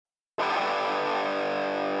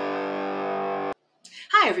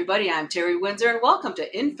Hi everybody, I'm Terry Windsor and welcome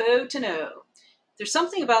to Info to Know. There's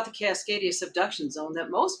something about the Cascadia Subduction Zone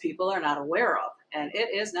that most people are not aware of, and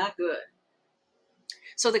it is not good.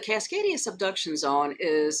 So the Cascadia Subduction Zone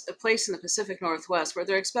is a place in the Pacific Northwest where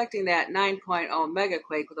they're expecting that 9.0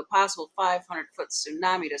 megaquake with a possible 500-foot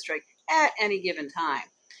tsunami to strike at any given time.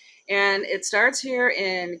 And it starts here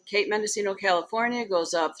in Cape Mendocino, California,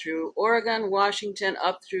 goes up through Oregon, Washington,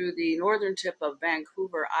 up through the northern tip of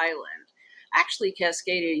Vancouver Island. Actually,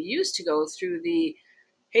 Cascadia used to go through the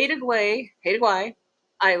Haida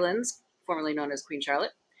Islands, formerly known as Queen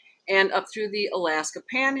Charlotte, and up through the Alaska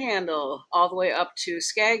Panhandle, all the way up to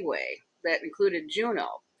Skagway. That included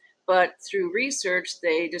Juneau. But through research,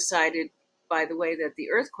 they decided, by the way that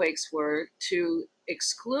the earthquakes were, to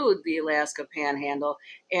exclude the Alaska Panhandle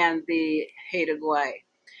and the Haida Gwaii.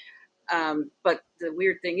 But the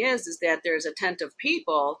weird thing is that there's a tent of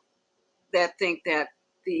people that think that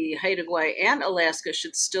the Haida Gwaii and Alaska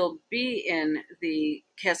should still be in the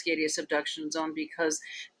Cascadia Subduction Zone because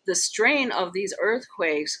the strain of these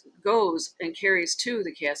earthquakes goes and carries to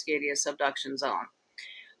the Cascadia Subduction Zone.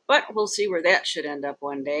 But we'll see where that should end up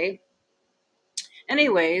one day.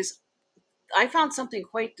 Anyways, I found something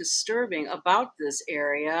quite disturbing about this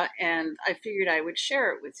area, and I figured I would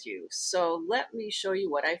share it with you. So let me show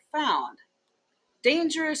you what I found.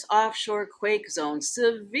 Dangerous offshore quake zone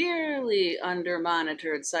severely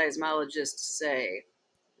under-monitored, seismologists say.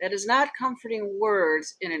 That is not comforting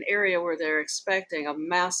words in an area where they're expecting a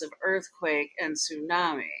massive earthquake and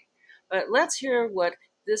tsunami. But let's hear what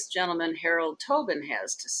this gentleman, Harold Tobin,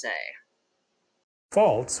 has to say.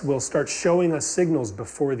 Faults will start showing us signals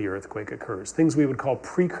before the earthquake occurs, things we would call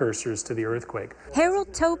precursors to the earthquake.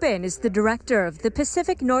 Harold Tobin is the director of the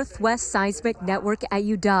Pacific Northwest Seismic Network at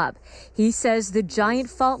UW. He says the giant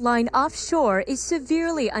fault line offshore is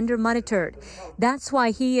severely under-monitored. That's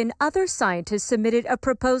why he and other scientists submitted a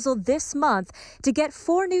proposal this month to get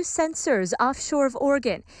 4 new sensors offshore of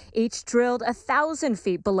Oregon, each drilled 1,000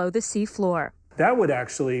 feet below the seafloor. That would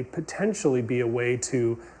actually potentially be a way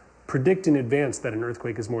to predict in advance that an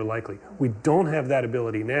earthquake is more likely. We don't have that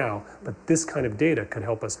ability now, but this kind of data could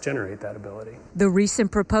help us generate that ability. The recent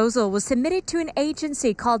proposal was submitted to an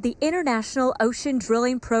agency called the International Ocean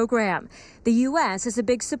Drilling Program. The U.S. is a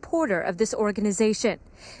big supporter of this organization.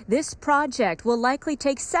 This project will likely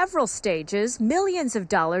take several stages, millions of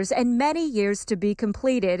dollars, and many years to be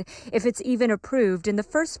completed if it's even approved in the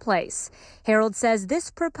first place. Harold says this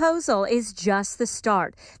proposal is just the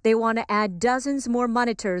start. They want to add dozens more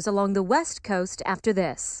monitors along the West Coast after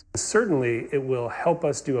this. Certainly, it will help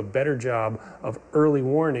us do a better job of early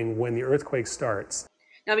warning when the earthquake starts.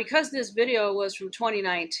 Now, because this video was from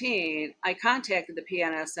 2019, I contacted the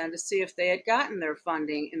PNSN to see if they had gotten their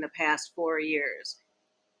funding in the past 4 years.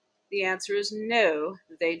 The answer is no,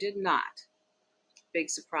 they did not. Big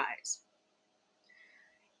surprise.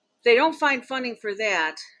 They don't find funding for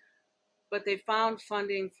that, but they found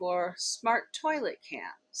funding for smart toilet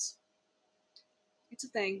cams. It's a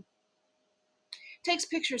thing. It takes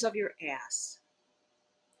pictures of your ass.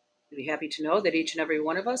 You'll be happy to know that each and every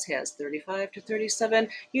one of us has 35 to 37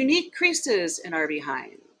 unique creases in our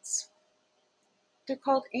behinds. They're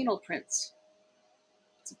called anal prints.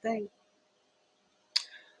 It's a thing.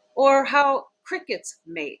 Or how crickets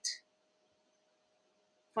mate.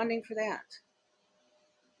 Funding for that.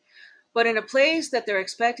 But in a place that they're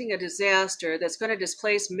expecting a disaster that's going to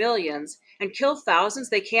displace millions and kill thousands,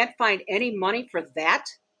 they can't find any money for that?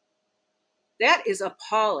 That is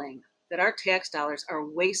appalling that our tax dollars are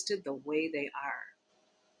wasted the way they are.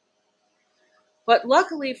 But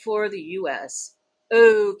luckily for the U.S.,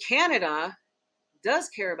 Canada does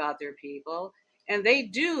care about their people, and they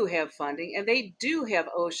do have funding, and they do have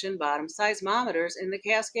ocean bottom seismometers in the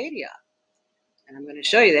Cascadia. And I'm going to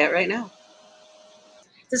show you that right now.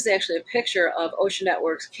 This is actually a picture of Ocean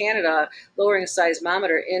Networks Canada lowering a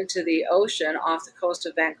seismometer into the ocean off the coast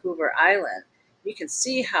of Vancouver Island. You can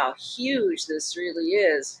see how huge this really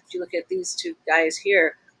is. If you look at these two guys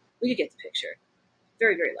here, well, you get the picture.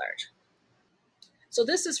 Very, very large. So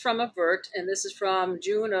this is from a vert, and this is from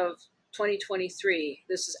June of 2023.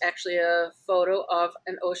 This is actually a photo of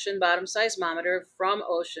an ocean bottom seismometer from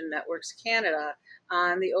Ocean Networks Canada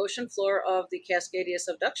on the ocean floor of the Cascadia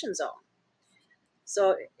Subduction Zone.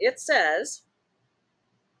 So it says,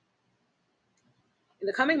 in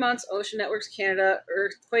the coming months, Ocean Networks Canada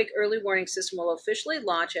Earthquake Early Warning System will officially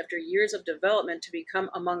launch after years of development to become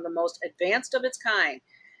among the most advanced of its kind.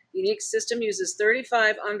 The unique system uses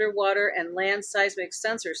 35 underwater and land seismic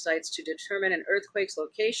sensor sites to determine an earthquake's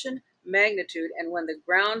location, magnitude, and when the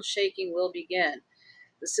ground shaking will begin.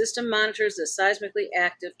 The system monitors the seismically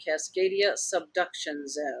active Cascadia Subduction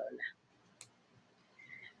Zone.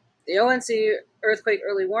 The ONC Earthquake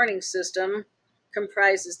Early Warning System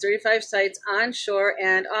comprises 35 sites onshore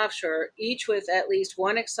and offshore, each with at least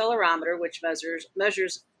one accelerometer, which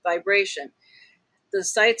measures vibration. The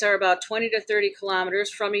sites are about 20 to 30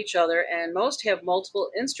 kilometers from each other, and most have multiple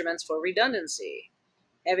instruments for redundancy.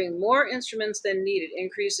 Having more instruments than needed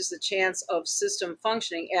increases the chance of system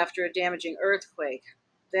functioning after a damaging earthquake.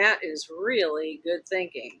 That is really good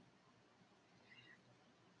thinking.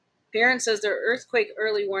 Parent says their earthquake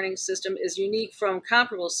early warning system is unique from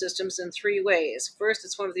comparable systems in 3 ways. First,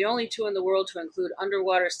 it's one of the only 2 in the world to include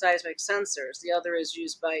underwater seismic sensors. The other is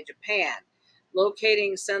used by Japan.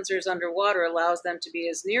 Locating sensors underwater allows them to be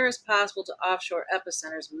as near as possible to offshore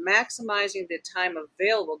epicenters, maximizing the time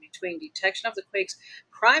available between detection of the quake's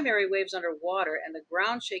primary waves underwater and the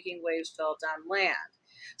ground shaking waves felt on land.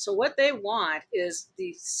 So what they want is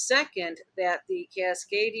the second that the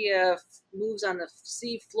Cascadia moves on the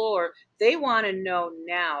sea floor, they want to know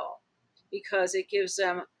now because it gives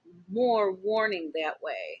them more warning that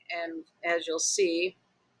way. And as you'll see,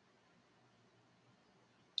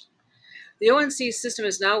 the ONC system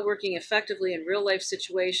is now working effectively in real-life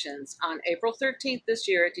situations. On April 13th this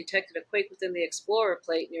year, it detected a quake within the Explorer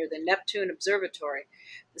Plate near the Neptune Observatory.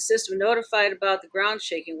 The system notified about the ground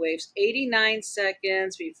shaking waves 89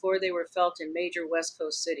 seconds before they were felt in major West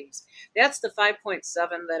Coast cities. That's the 5.7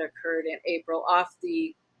 that occurred in April off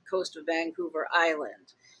the coast of Vancouver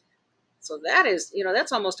Island. So that is,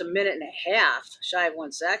 that's almost a minute and a half, shy of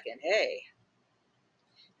 1 second. Hey.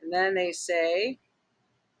 And then they say,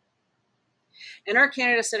 NR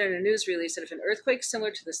Canada said in a news release that if an earthquake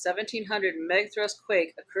similar to the 1700 megathrust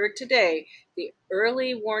quake occurred today, the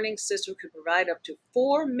early warning system could provide up to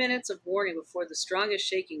 4 minutes of warning before the strongest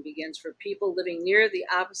shaking begins for people living near the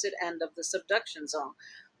opposite end of the subduction zone.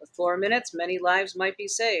 With 4 minutes, many lives might be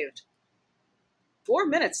saved. 4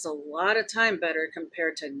 minutes is a lot of time better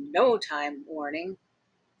compared to no time warning.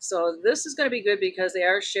 So this is going to be good because they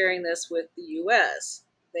are sharing this with the U.S.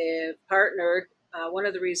 They've partnered. One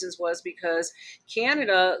of the reasons was because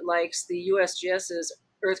Canada likes the USGS's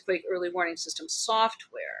earthquake early warning system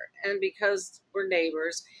software. And because we're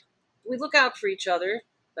neighbors, we look out for each other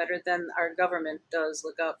better than our government does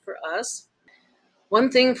look out for us.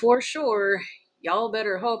 One thing for sure, y'all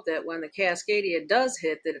better hope that when the Cascadia does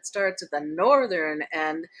hit, that it starts at the northern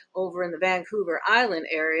end over in the Vancouver Island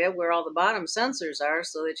area where all the bottom sensors are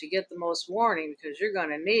so that you get the most warning because you're going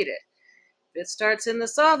to need it. If it starts in the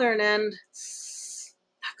southern end,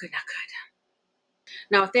 not good, not good.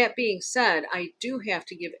 Now, with that being said, I do have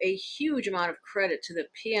to give a huge amount of credit to the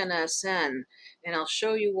PNSN, and I'll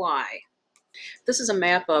show you why. This is a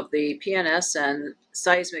map of the PNSN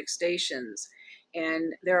seismic stations,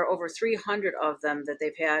 and there are over 300 of them that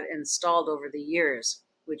they've had installed over the years,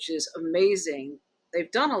 which is amazing.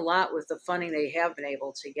 They've done a lot with the funding they have been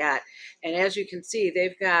able to get. And as you can see,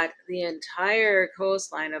 they've got the entire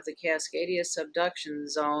coastline of the Cascadia Subduction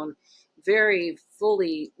Zone very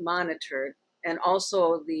fully monitored, and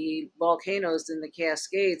also the volcanoes in the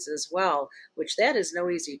Cascades as well, which that is no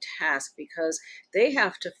easy task because they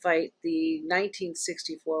have to fight the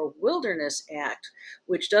 1964 Wilderness Act,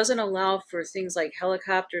 which doesn't allow for things like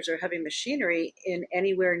helicopters or heavy machinery in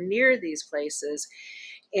anywhere near these places.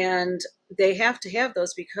 And they have to have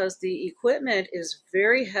those because the equipment is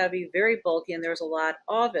very heavy, very bulky, and there's a lot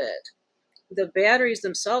of it. The batteries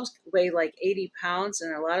themselves weigh like 80 pounds,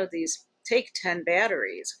 and a lot of these take 10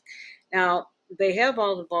 batteries. Now, they have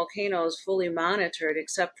all the volcanoes fully monitored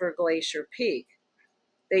except for Glacier Peak.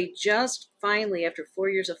 They just finally, after 4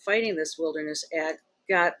 years of fighting this Wilderness Act,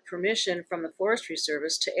 got permission from the Forestry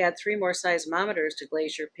Service to add 3 more seismometers to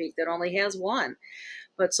Glacier Peak that only has 1.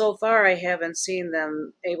 But so far, I haven't seen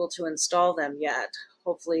them able to install them yet.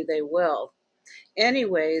 Hopefully they will.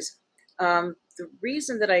 Anyways, the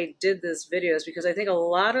reason that I did this video is because I think a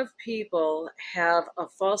lot of people have a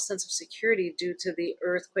false sense of security due to the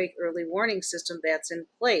earthquake early warning system that's in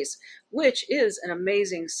place, which is an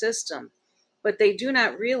amazing system. But they do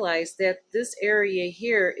not realize that this area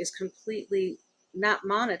here is completely not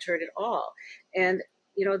monitored at all. And,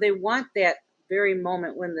 they want that very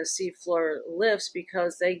moment when the seafloor lifts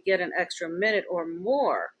because they get an extra minute or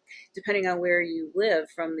more, depending on where you live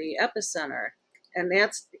from the epicenter. And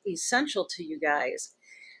that's essential to you guys.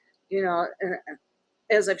 And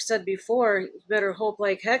as I've said before, you better hope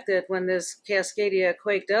like heck that when this Cascadia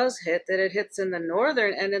quake does hit, that it hits in the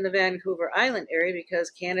northern end in the Vancouver Island area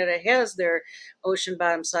because Canada has their ocean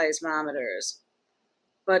bottom seismometers.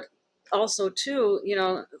 But also, too,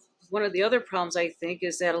 one of the other problems I think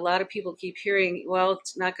is that a lot of people keep hearing, well,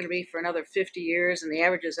 it's not going to be for another 50 years and the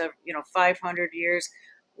average is, 500 years.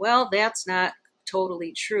 Well, that's not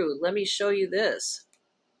totally true. Let me show you this.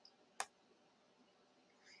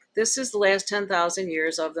 This is the last 10,000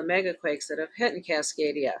 years of the megaquakes that have hit in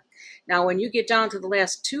Cascadia. Now, when you get down to the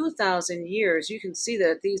last 2,000 years, you can see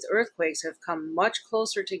that these earthquakes have come much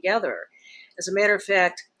closer together. As a matter of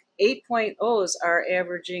fact, 8.0s are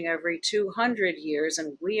averaging every 200 years,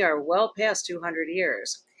 and we are well past 200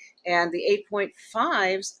 years. And the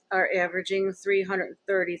 8.5s are averaging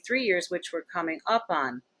 333 years, which we're coming up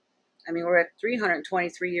on. I mean, we're at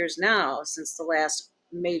 323 years now since the last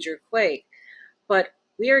major quake. But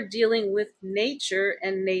we are dealing with nature,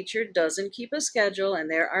 and nature doesn't keep a schedule,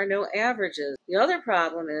 and there are no averages. The other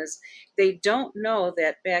problem is they don't know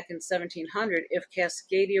that back in 1700 if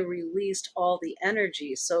Cascadia released all the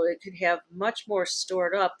energy, so it could have much more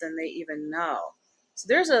stored up than they even know. So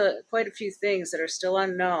there's quite a few things that are still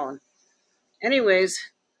unknown. Anyways,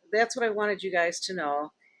 that's what I wanted you guys to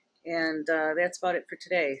know, and that's about it for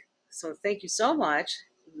today. So thank you so much.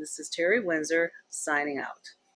 This is Terry Windsor signing out.